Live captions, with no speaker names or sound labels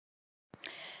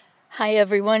Hi,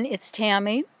 everyone. It's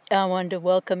Tammy. I wanted to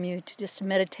welcome you to just a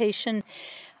meditation.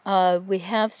 We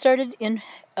have started in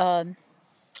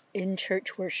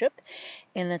church worship,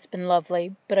 and that's been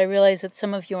lovely. But I realize that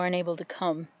some of you aren't able to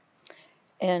come.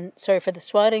 And sorry for the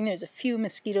swatting. There's a few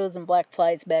mosquitoes and black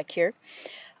flies back here.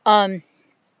 Um,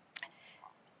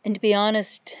 and to be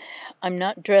honest, I'm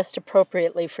not dressed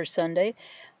appropriately for Sunday.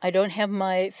 I don't have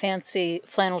my fancy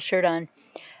flannel shirt on,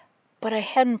 but I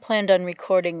hadn't planned on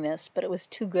recording this, but it was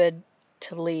too good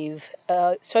to leave.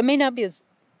 So I may not be as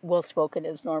well spoken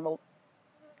as normal.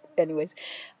 Anyways,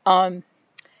 um,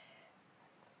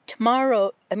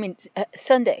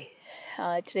 Sunday,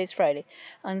 today's Friday.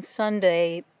 On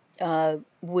Sunday,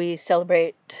 we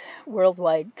celebrate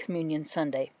Worldwide Communion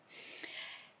Sunday.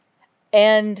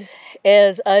 And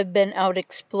as I've been out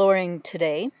exploring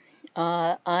today,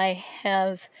 I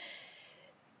have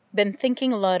been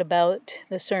thinking a lot about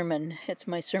the sermon. It's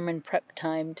my sermon prep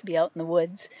time to be out in the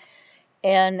woods.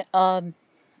 And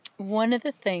one of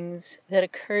the things that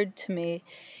occurred to me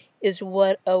is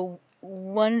what a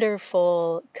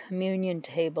wonderful communion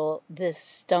table this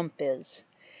stump is.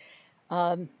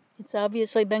 It's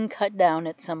obviously been cut down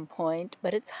at some point,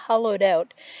 but it's hollowed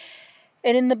out.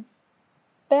 And in the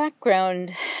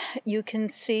background, you can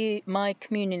see my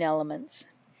communion elements.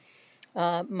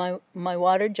 My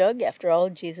water jug, after all,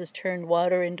 Jesus turned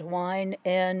water into wine,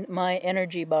 and my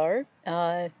energy bar,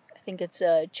 I think it's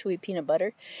chewy peanut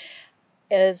butter,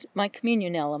 as my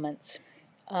communion elements.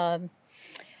 Um,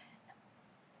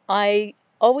 I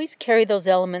always carry those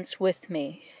elements with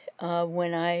me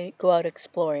when I go out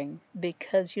exploring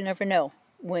because you never know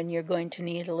when you're going to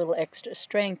need a little extra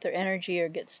strength or energy or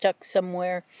get stuck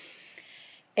somewhere.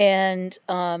 And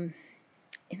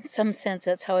in some sense,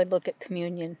 that's how I look at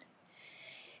communion.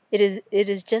 It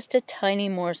is just a tiny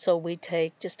morsel we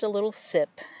take, just a little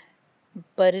sip,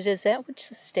 but it is that which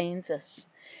sustains us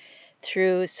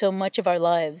through so much of our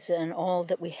lives and all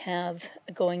that we have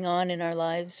going on in our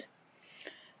lives.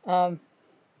 Um,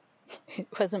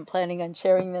 wasn't planning on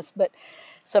sharing this, but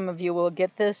some of you will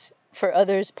get this. For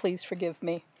others, please forgive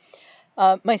me.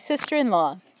 My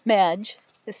sister-in-law, Madge,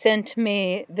 sent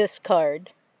me this card.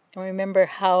 I remember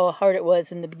how hard it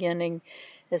was in the beginning,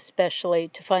 especially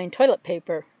to find toilet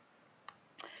paper.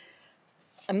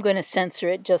 I'm going to censor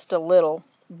it just a little,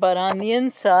 but on the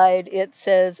inside it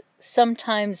says,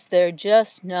 sometimes they're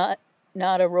just not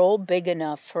a roll big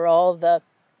enough for all the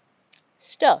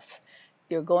stuff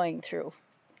you're going through.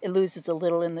 It loses a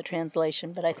little in the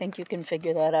translation, but I think you can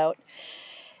figure that out.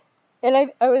 And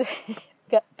I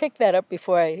picked that up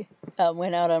before I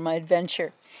went out on my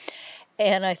adventure.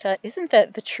 And I thought, isn't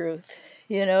that the truth?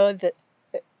 You know, that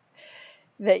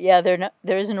yeah,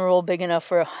 there isn't a role big enough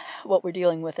for what we're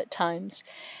dealing with at times.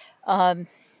 And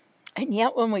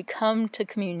yet when we come to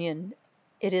communion,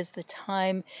 it is the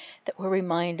time that we're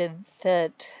reminded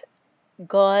that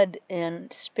God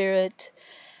and Spirit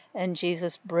and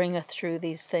Jesus bring us through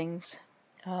these things,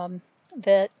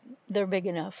 that they're big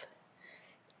enough.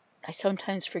 I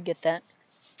sometimes forget that.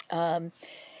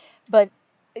 But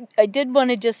I did want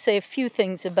to just say a few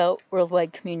things about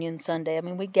Worldwide Communion Sunday. I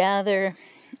mean, we gather,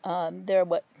 there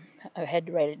are I had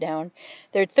to write it down.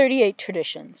 There are 38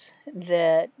 traditions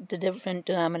that the different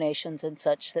denominations and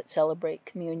such that celebrate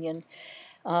communion.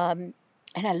 And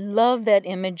I love that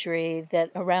imagery that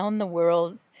around the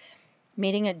world,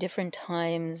 meeting at different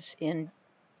times in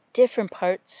different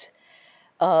parts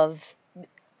of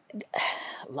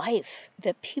life,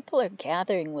 that people are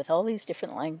gathering with all these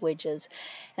different languages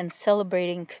and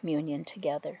celebrating communion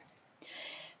together.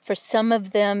 For some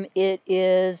of them, it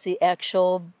is the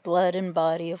actual blood and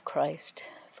body of Christ.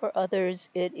 For others,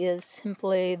 it is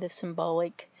simply the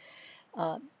symbolic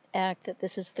act that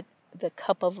this is the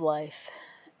cup of life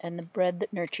and the bread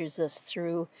that nurtures us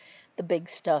through the big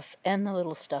stuff and the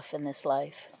little stuff in this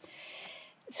life.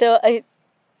 So I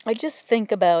just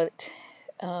think about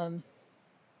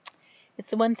it's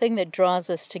the one thing that draws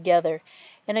us together.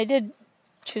 And I did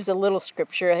choose a little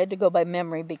scripture. I had to go by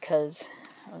memory because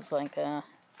I was like,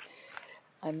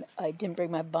 I didn't bring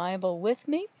my Bible with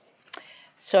me.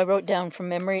 So I wrote down from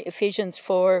memory Ephesians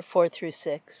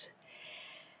 4:4-6.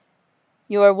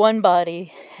 You are one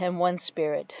body and one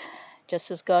spirit, just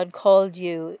as God called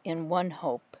you in one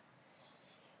hope.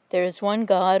 There is one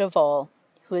God of all,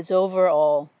 who is over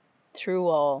all, through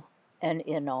all, and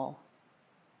in all.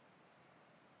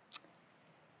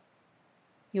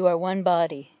 You are one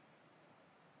body.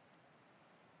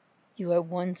 You are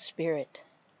one spirit.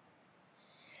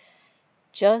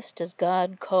 Just as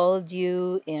God called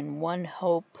you in one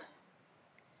hope,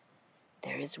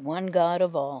 there is one God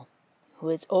of all, who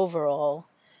is over all,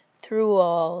 through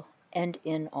all, and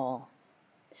in all.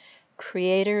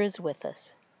 Creator is with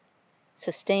us,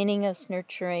 sustaining us,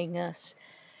 nurturing us,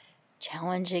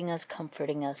 challenging us,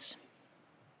 comforting us.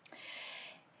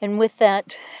 And with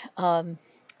that,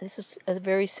 this is a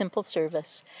very simple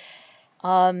service.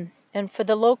 And for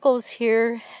the locals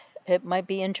here, it might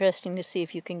be interesting to see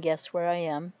if you can guess where I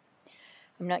am.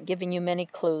 I'm not giving you many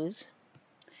clues.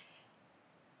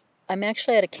 I'm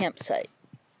actually at a campsite.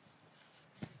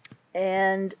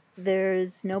 And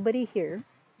there's nobody here.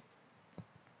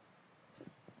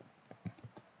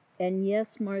 And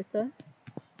yes, Martha,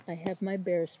 I have my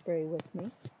bear spray with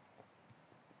me.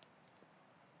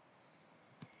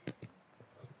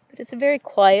 But it's a very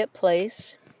quiet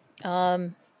place.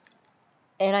 And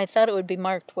I thought it would be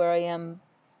marked where I am.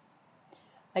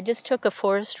 I just took a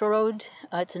forest road.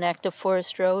 It's an active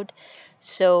forest road.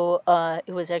 So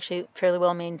it was actually fairly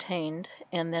well maintained.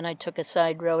 And then I took a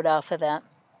side road off of that.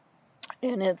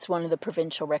 And it's one of the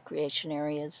provincial recreation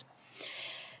areas.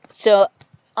 So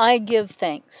I give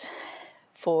thanks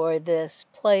for this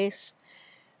place,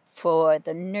 for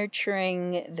the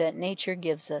nurturing that nature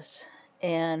gives us,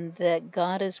 and that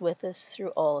God is with us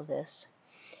through all of this.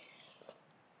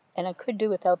 And I could do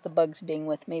without the bugs being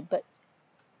with me, but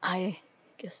I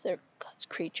guess they're God's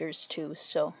creatures too,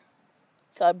 so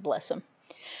God bless them.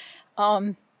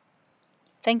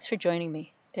 Thanks for joining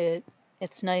me.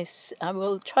 It's nice. I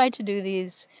will try to do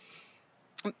these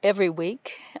every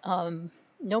week.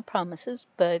 No promises,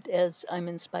 but as I'm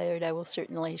inspired, I will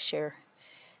certainly share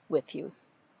with you.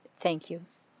 Thank you.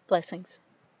 Blessings.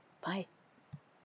 Bye.